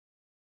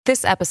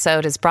This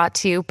episode is brought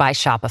to you by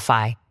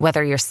Shopify.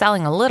 Whether you're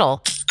selling a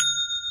little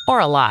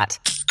or a lot,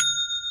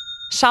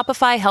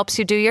 Shopify helps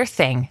you do your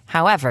thing,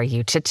 however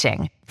you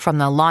cha-ching. From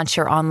the launch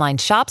your online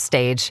shop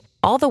stage,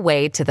 all the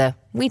way to the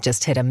we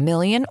just hit 1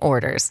 million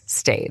orders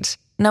stage.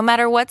 No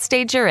matter what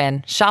stage you're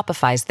in,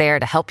 Shopify's there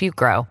to help you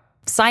grow.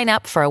 Sign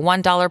up for a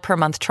 $1 per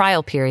month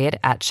trial period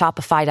at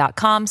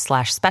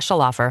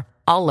shopify.com/special offer,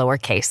 all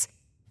lowercase.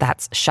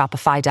 That's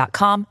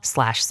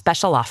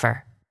shopify.com/special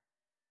offer.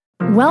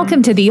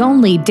 Welcome to the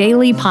only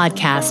daily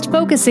podcast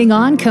focusing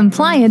on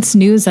compliance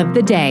news of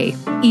the day.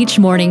 Each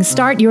morning,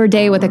 start your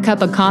day with a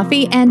cup of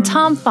coffee and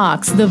Tom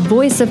Fox, the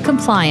voice of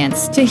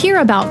compliance, to hear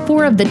about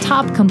 4 of the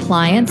top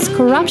compliance,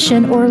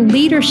 corruption, or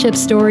leadership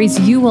stories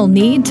you will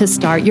need to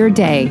start your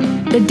day.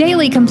 The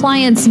Daily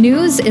Compliance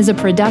News is a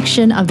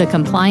production of the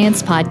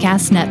Compliance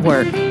Podcast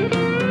Network.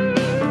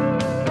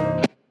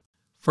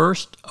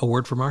 First, a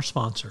word from our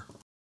sponsor.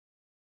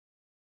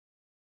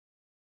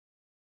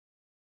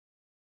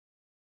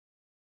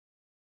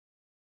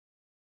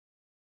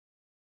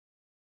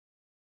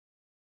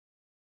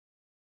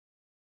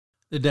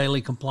 The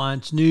Daily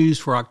Compliance News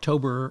for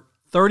October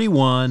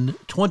 31,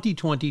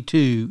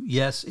 2022.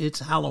 Yes,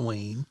 it's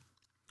Halloween.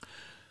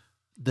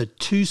 The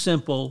Too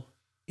Simple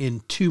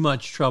in Too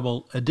Much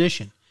Trouble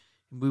edition.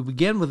 We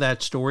begin with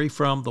that story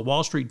from the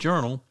Wall Street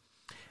Journal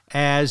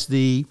as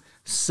the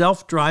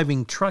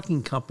self-driving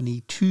trucking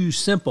company Too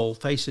Simple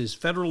faces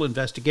federal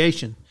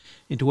investigation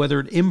into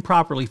whether it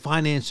improperly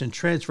financed and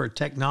transferred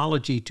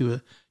technology to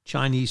a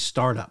Chinese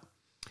startup.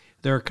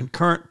 There are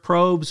concurrent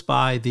probes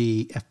by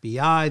the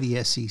FBI,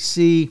 the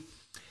SEC,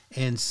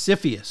 and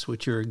CFIUS,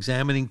 which are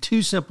examining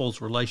Too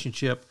Simple's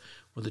relationship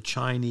with a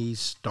Chinese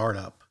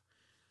startup.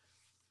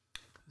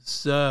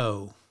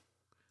 So,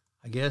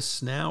 I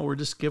guess now we're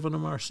just giving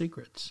them our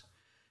secrets.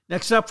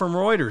 Next up from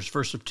Reuters,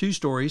 first of 2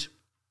 stories.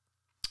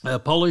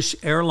 Polish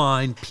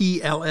airline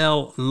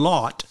PLL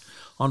LOT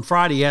on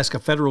Friday asked a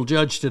federal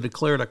judge to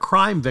declare it a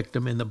crime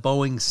victim in the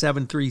Boeing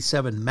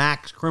 737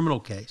 MAX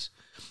criminal case,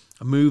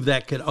 a move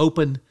that could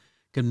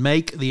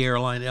make the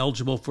airline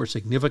eligible for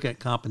significant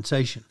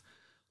compensation.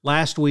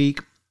 Last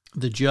week,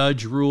 the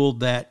judge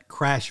ruled that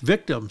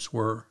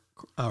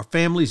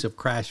families of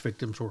crash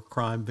victims were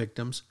crime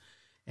victims,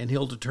 and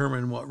he'll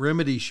determine what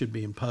remedies should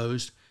be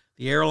imposed.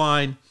 The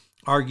airline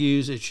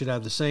argues it should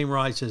have the same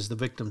rights as the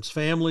victim's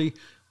family,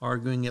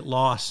 arguing it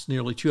lost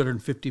nearly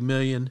 $250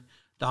 million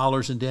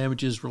in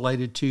damages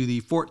related to the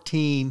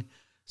 14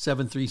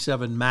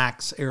 737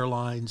 MAX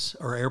airplanes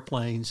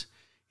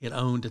it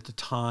owned at the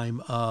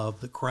time of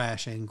the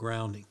crash and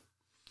grounding.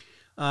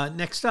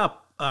 Next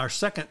up, our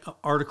second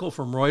article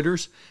from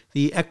Reuters.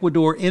 The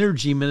Ecuador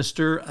Energy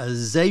Minister,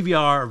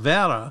 Xavier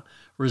Vera,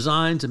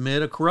 resigns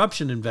amid a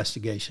corruption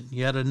investigation.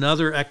 Yet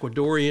another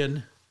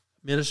Ecuadorian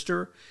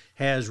minister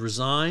has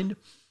resigned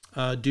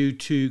due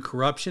to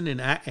corruption,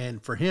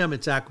 and for him,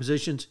 it's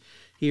acquisitions.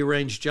 He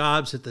arranged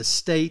jobs at the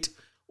state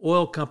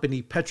oil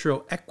company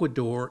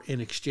Petroecuador in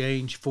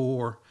exchange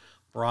for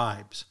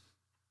bribes.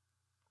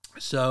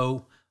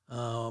 So,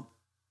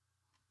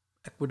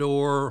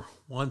 Ecuador,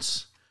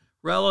 once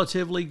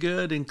relatively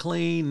good and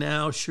clean,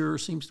 now sure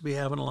seems to be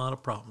having a lot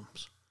of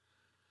problems.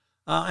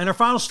 And our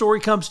final story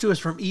comes to us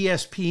from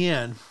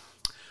ESPN.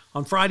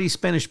 On Friday,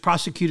 Spanish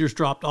prosecutors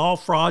dropped all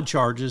fraud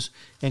charges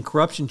and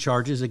corruption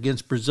charges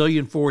against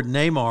Brazilian forward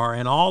Neymar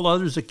and all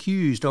others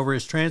accused over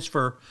his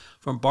transfer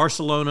from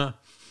Barcelona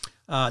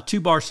to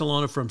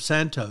Barcelona from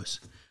Santos.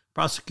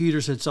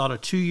 Prosecutors had sought a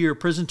 2-year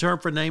prison term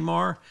for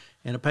Neymar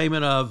and a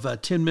payment of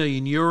 10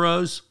 million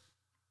euros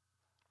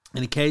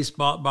in a case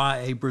bought by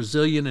a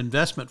Brazilian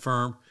investment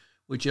firm,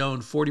 which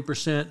owned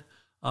 40%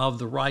 of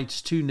the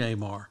rights to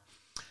Neymar.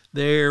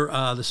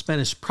 The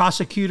Spanish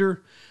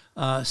prosecutor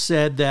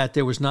said that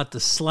there was not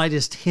the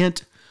slightest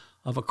hint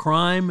of a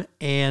crime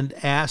and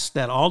asked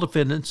that all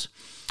defendants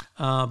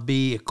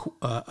be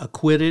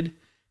acquitted.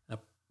 The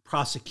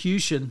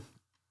prosecution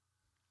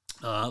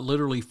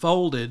literally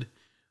folded.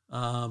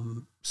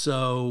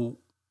 So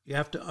you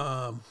have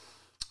to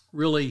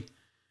really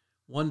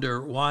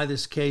wonder why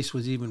this case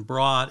was even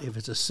brought. If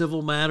it's a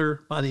civil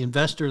matter by the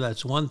investor,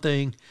 that's one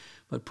thing,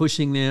 but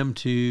pushing them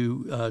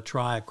to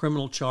try a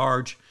criminal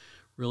charge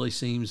really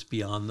seems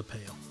beyond the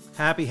pale.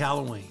 Happy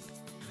Halloween.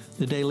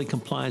 The Daily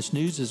Compliance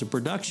News is a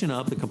production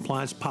of the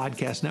Compliance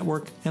Podcast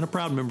Network and a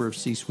proud member of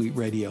C-Suite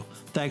Radio.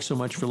 Thanks so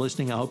much for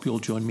listening. I hope you'll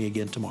join me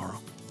again tomorrow.